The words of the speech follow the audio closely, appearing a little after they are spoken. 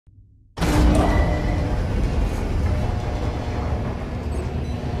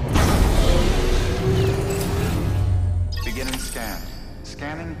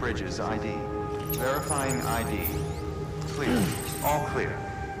Bridges ID. Verifying ID. Clear. All clear.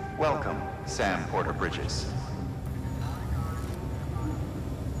 Welcome, Sam Porter Bridges.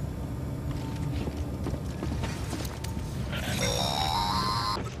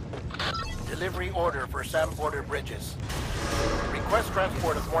 Delivery order for Sam Porter Bridges. Request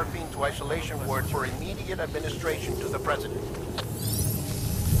transport of morphine to isolation ward for immediate administration to the President.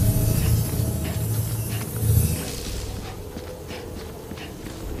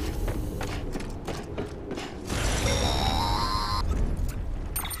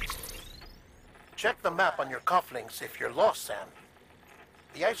 Check the map on your cufflinks if you're lost, Sam.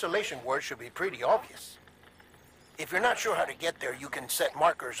 The isolation word should be pretty obvious. If you're not sure how to get there, you can set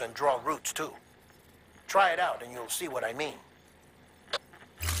markers and draw routes too. Try it out and you'll see what I mean.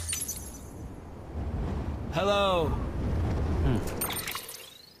 Hello.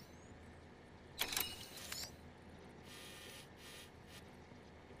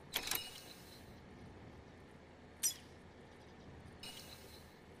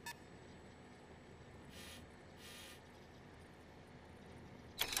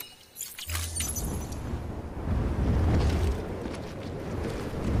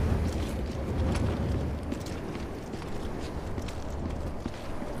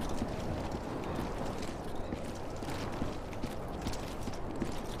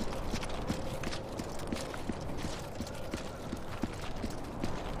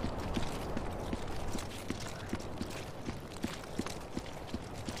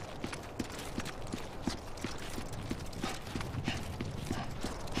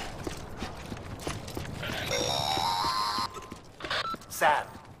 Sam,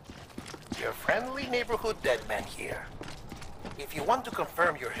 your friendly neighborhood dead man here. If you want to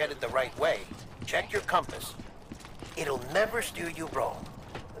confirm you're headed the right way, check your compass. It'll never steer you wrong.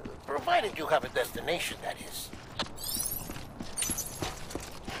 Provided you have a destination, that is.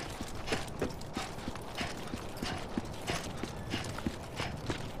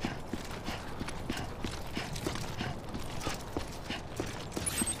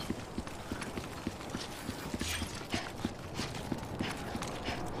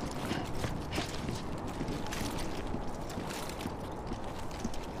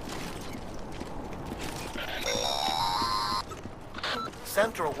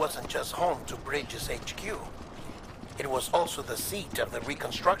 Central wasn't just home to Bridges HQ. It was also the seat of the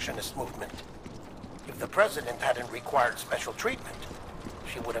Reconstructionist movement. If the president hadn't required special treatment,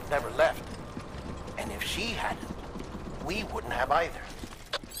 she would have never left. And if she hadn't, we wouldn't have either.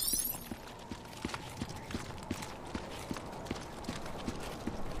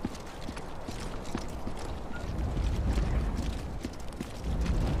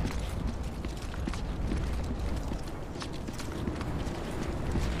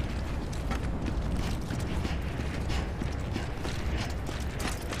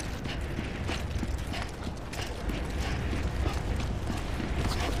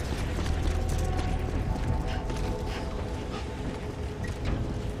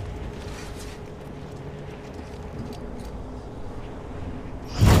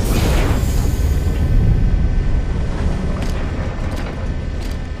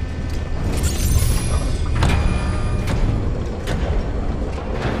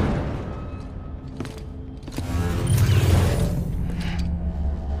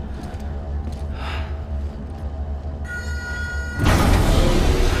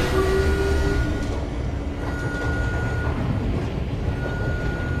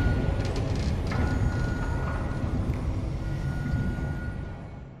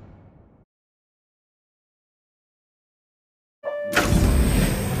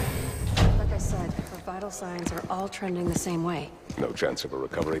 Vital signs are all trending the same way. No chance of a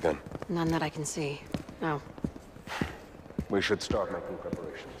recovery then? None that I can see. No. We should start making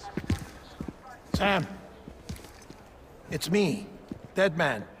preparations. Sam, it's me, Dead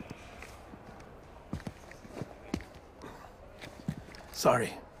Man.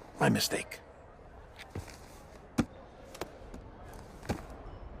 Sorry, my mistake.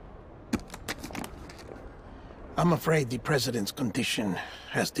 I'm afraid the president's condition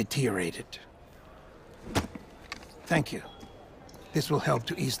has deteriorated. Thank you. This will help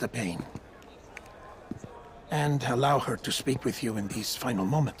to ease the pain. And allow her to speak with you in these final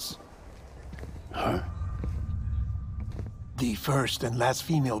moments. Huh? The first and last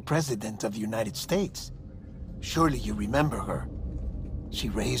female president of the United States. Surely you remember her. She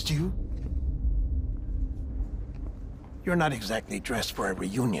raised you? You're not exactly dressed for a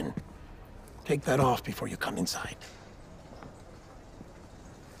reunion. Take that off before you come inside.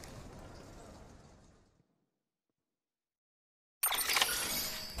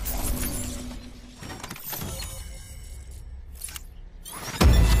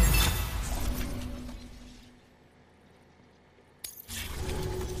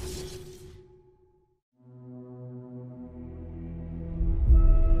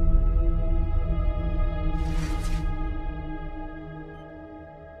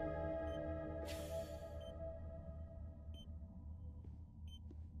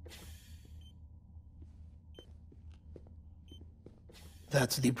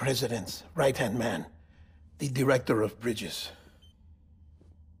 That's the president's right-hand man, the director of bridges.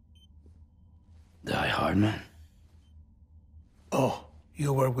 Die Hard man? Oh,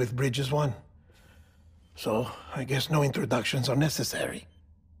 you were with Bridges 1? So, I guess no introductions are necessary.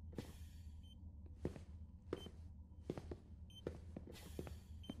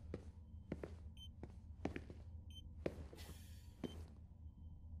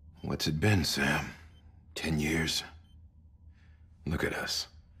 What's it been, Sam? 10 years? Look at us.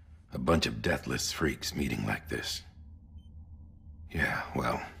 A bunch of deathless freaks meeting like this. Yeah,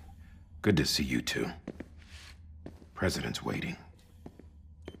 well, good to see you two. President's waiting.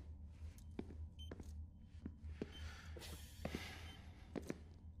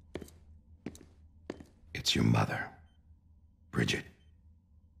 It's your mother, Bridget.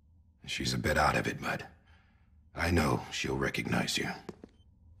 She's a bit out of it, but I know she'll recognize you.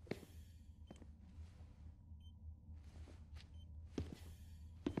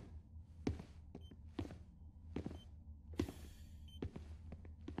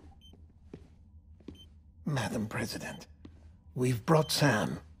 Madam President, we've brought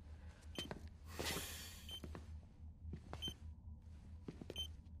Sam.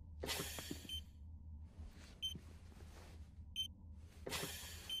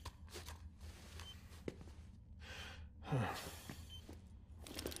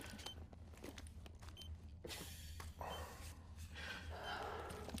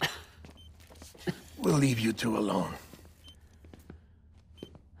 We'll leave you two alone.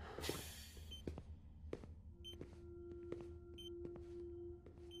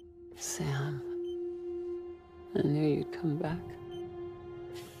 Sam, I knew you'd come back.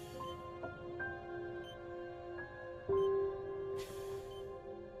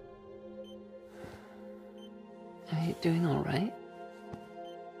 Are you doing all right?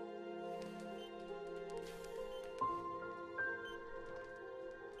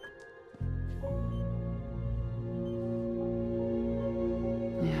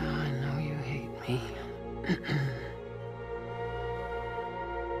 Yeah, I know you hate me.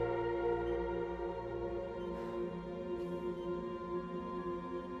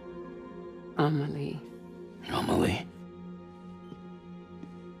 Amelie. Amelie?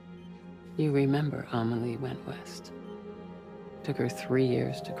 You remember Amelie went west. Took her 3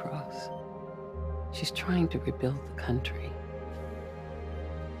 years to cross. She's trying to rebuild the country.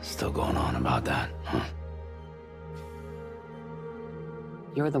 Still going on about that, huh?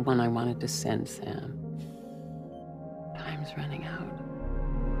 You're the one I wanted to send, Sam. Time's running out.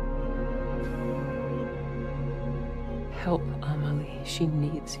 Help Amelie. She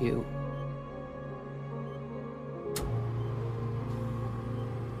needs you.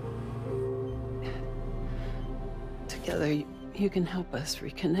 Together, you can help us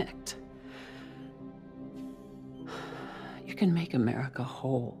reconnect. You can make America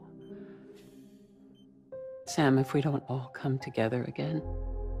whole. Sam, if we don't all come together again,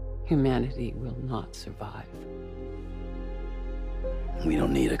 humanity will not survive. We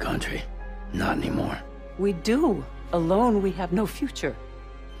don't need a country. Not anymore. We do. Alone, we have no future.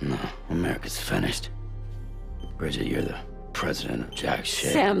 No, America's finished. Bridget, you're the president of jack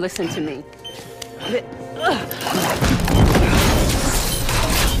shit. Sam, listen to me. Please.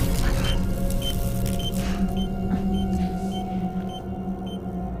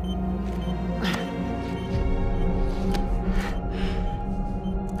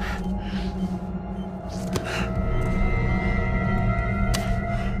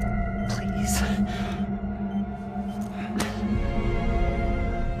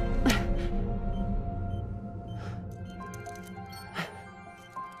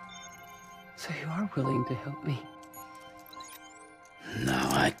 So you are willing to help me? No,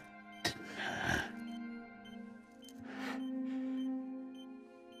 I...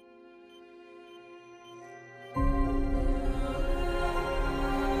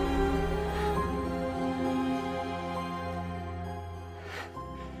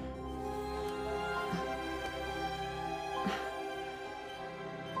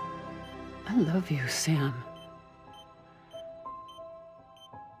 I love you, Sam.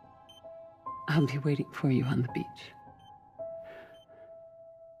 I'll be waiting for you on the beach.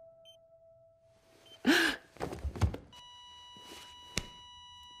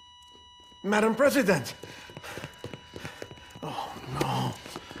 Madam President! Oh, no.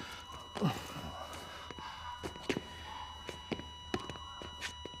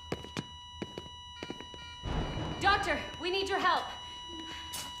 Doctor, we need your help.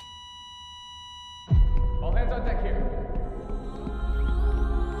 All hands on deck here.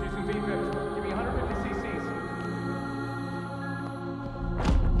 Season V-Vips, give me 150 cc's.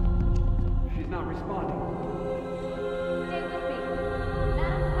 She's not responding. Stay with me.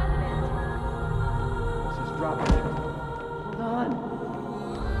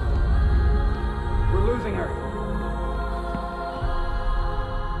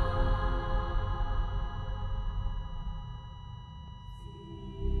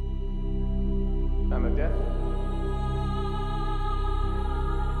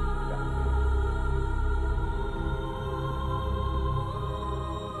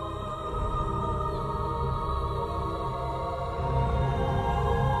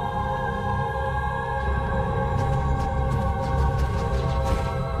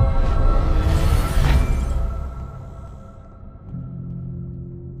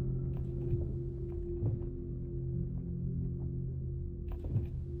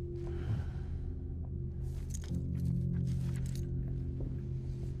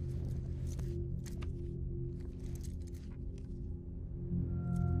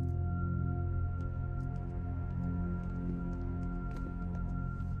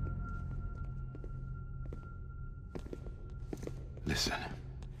 Listen,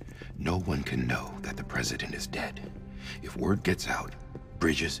 no one can know that the president is dead. If word gets out,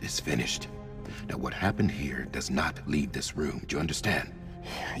 Bridges is finished. Now, what happened here does not leave this room. Do you understand?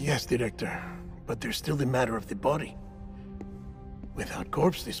 Yes, Director. But there's still the matter of the body. Without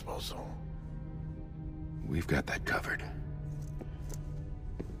corpse disposal. We've got that covered.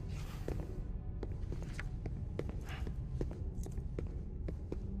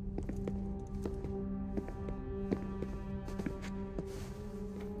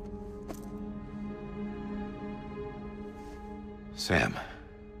 Sam,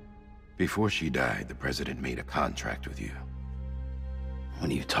 before she died, the president made a contract with you. What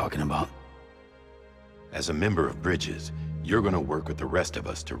are you talking about? As a member of Bridges, you're gonna work with the rest of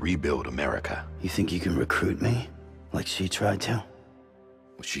us to rebuild America. You think you can recruit me? Like she tried to?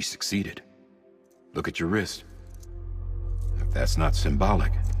 Well, she succeeded. Look at your wrist. If that's not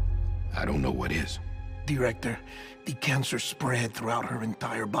symbolic, I don't know what is. Director, the cancer spread throughout her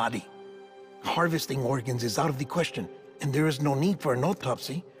entire body. Harvesting organs is out of the question, and there is no need for an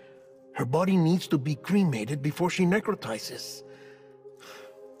autopsy. Her body needs to be cremated before she necrotizes.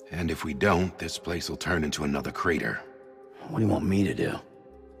 And if we don't, this place will turn into another crater. What do you want me to do?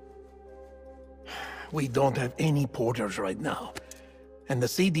 We don't have any porters right now. And the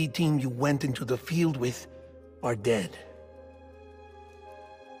CD team you went into the field with are dead.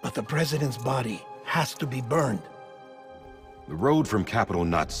 But the president's body has to be burned. The road from Capital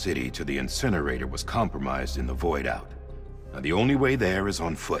Knot City to the incinerator was compromised in the void out. Now, the only way there is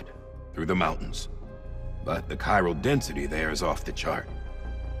on foot, through the mountains. But the chiral density there is off the chart.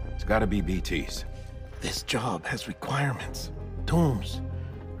 It's gotta be BTs. This job has requirements. Tombs.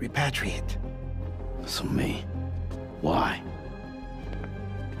 Repatriate. So me? Why?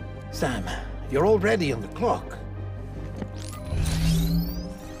 Sam, you're already on the clock.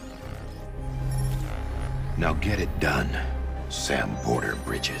 Now get it done, Sam Porter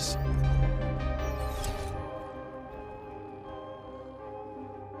Bridges.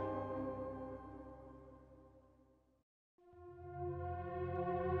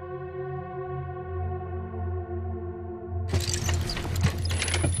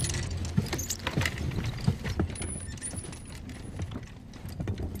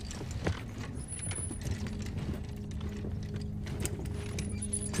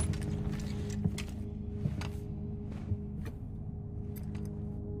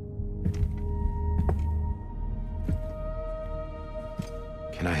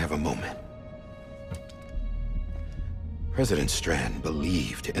 Can I have a moment? President Strand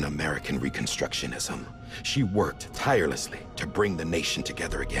believed in American Reconstructionism. She worked tirelessly to bring the nation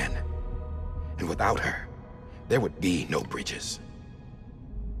together again. And without her, there would be no Bridges.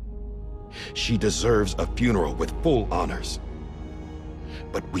 She deserves a funeral with full honors.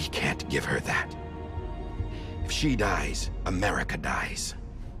 But we can't give her that. If she dies, America dies.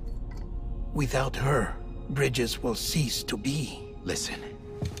 Without her, Bridges will cease to be. Listen.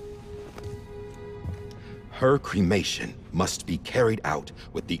 Her cremation must be carried out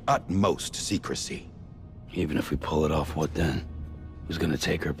with the utmost secrecy. Even if we pull it off, what then? Who's gonna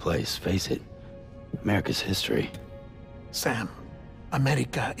take her place? Face it, America's history. Sam,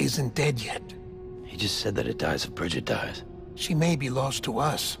 America isn't dead yet. He just said that it dies if Bridget dies. She may be lost to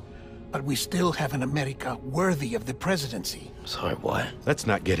us, but we still have an America worthy of the presidency. Sorry, what? Let's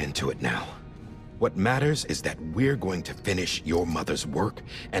not get into it now. What matters is that we're going to finish your mother's work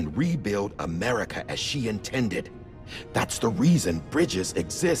and rebuild America as she intended. That's the reason Bridges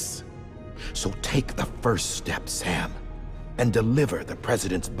exists. So take the first step, Sam, and deliver the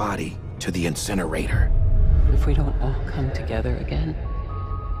president's body to the incinerator. If we don't all come together again,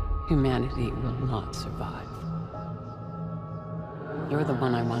 humanity will not survive. You're the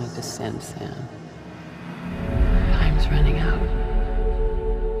one I wanted to send, Sam. Time's running out.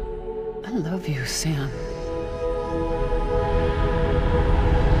 I love you, Sam.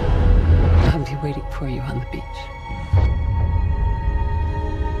 I'll be waiting for you on the beach.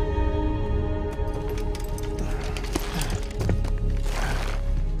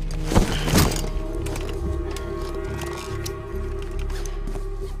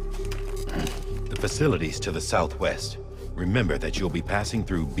 The facilities to the southwest. Remember that you'll be passing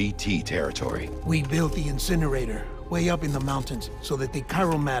through BT territory. We built the incinerator way up in the mountains so that the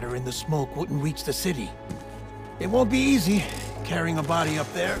chiral matter in the smoke wouldn't reach the city. It won't be easy carrying a body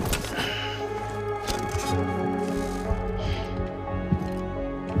up there.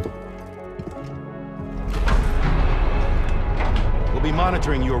 We'll be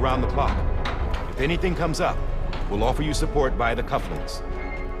monitoring you around the clock. If anything comes up, we'll offer you support via the cufflinks.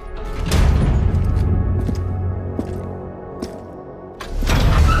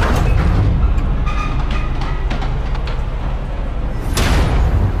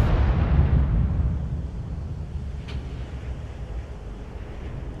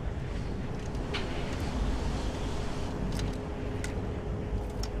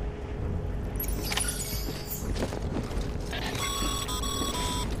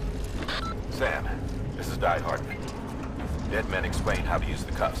 Guy Hartman. Dead men explained how to use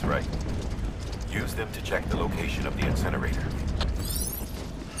the cuffs, right? Use them to check the location of the incinerator.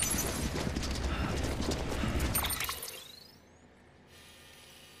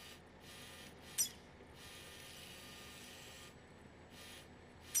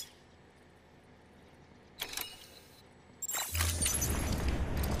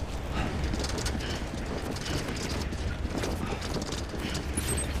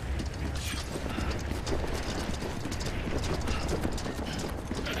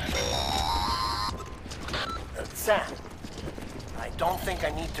 Sam, I don't think I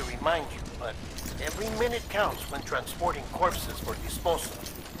need to remind you, but every minute counts when transporting corpses for disposal.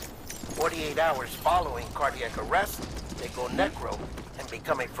 48 hours following cardiac arrest, they go necro and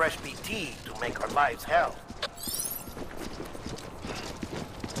become a fresh BT to make our lives hell.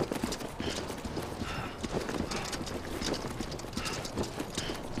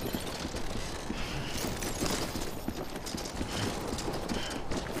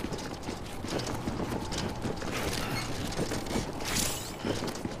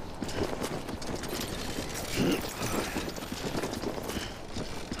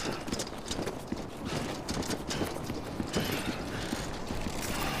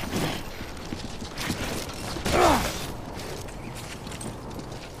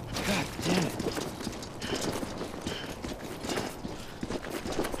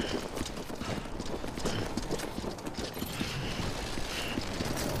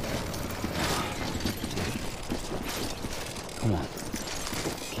 Come on.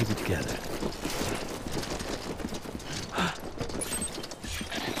 Keep it together.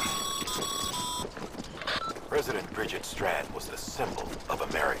 President Bridget Strand was the symbol of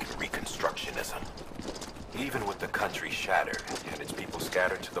American Reconstructionism. Even with the country shattered and its people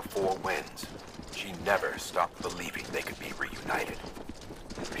scattered to the four winds, she never stopped believing they could be reunited.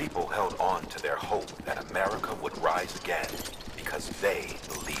 People held on to their hope that America would rise again because they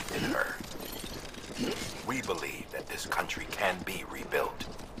believed in her. We believe that this country can be rebuilt.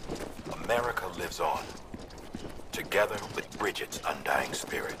 America lives on, together with Bridget's undying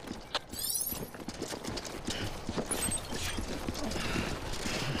spirit.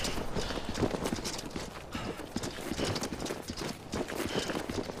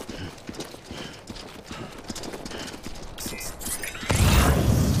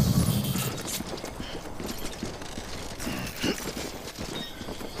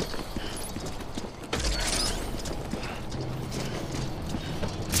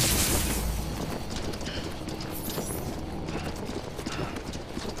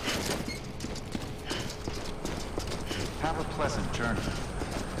 Have a pleasant journey.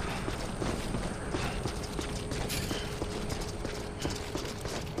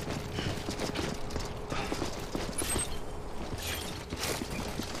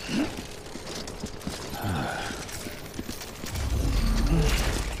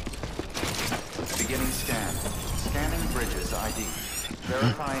 Beginning scan. Scanning Bridges ID.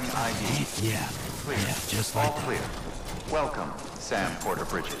 Verifying ID. Yeah. Clear. Yeah, just like all that. clear. Welcome, Sam Porter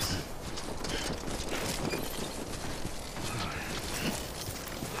Bridges.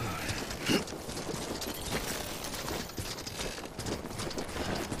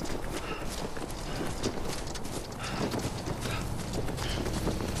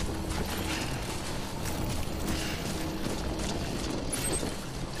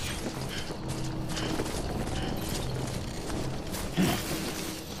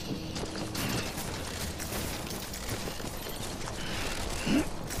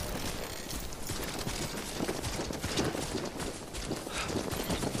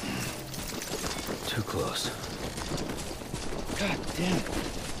 Too close. God damn it.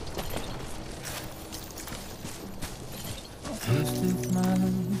 First of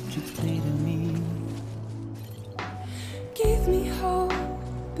March, you played to me. Gave me hope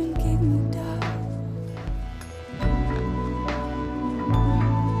and gave me doubt.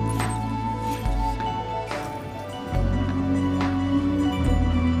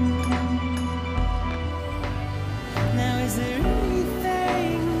 Now is there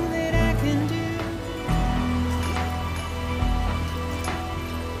anything that I can do?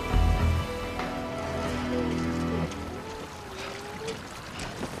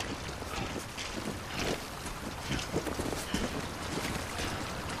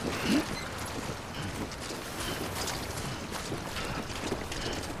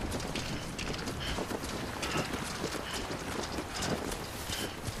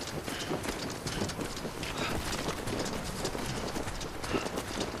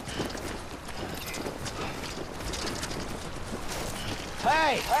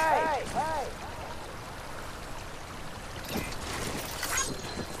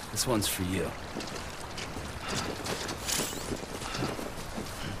 This one's for you.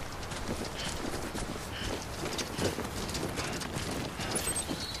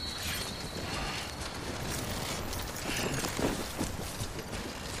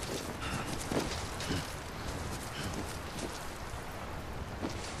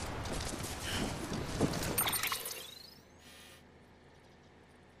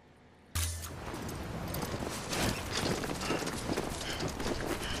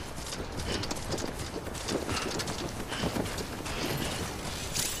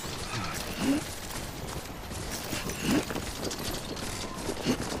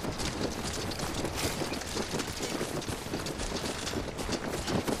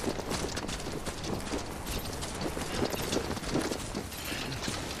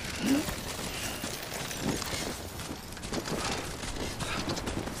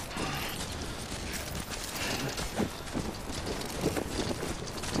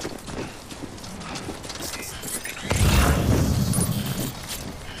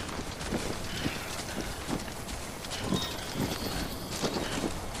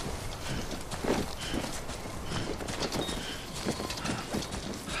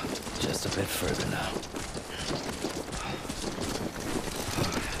 Just a bit further now.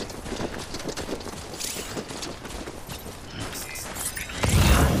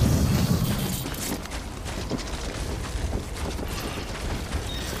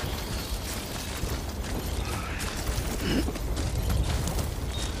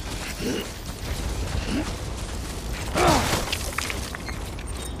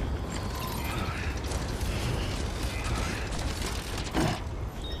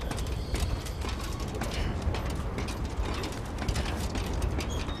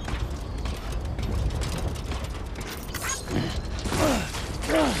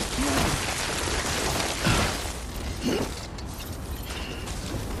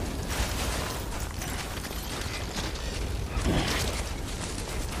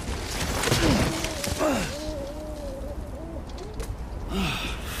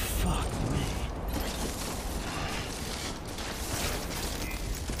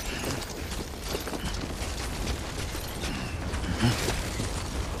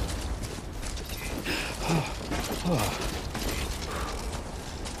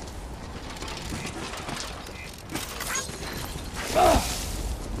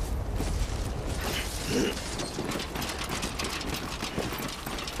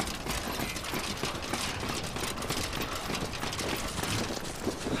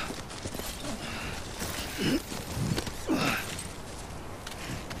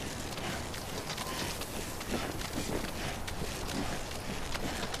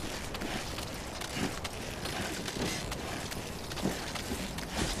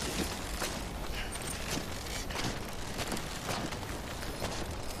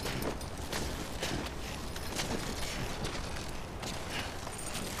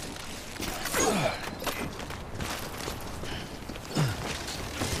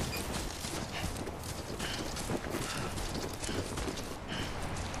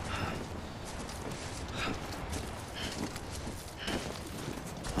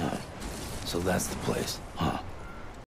 So that's the place, huh?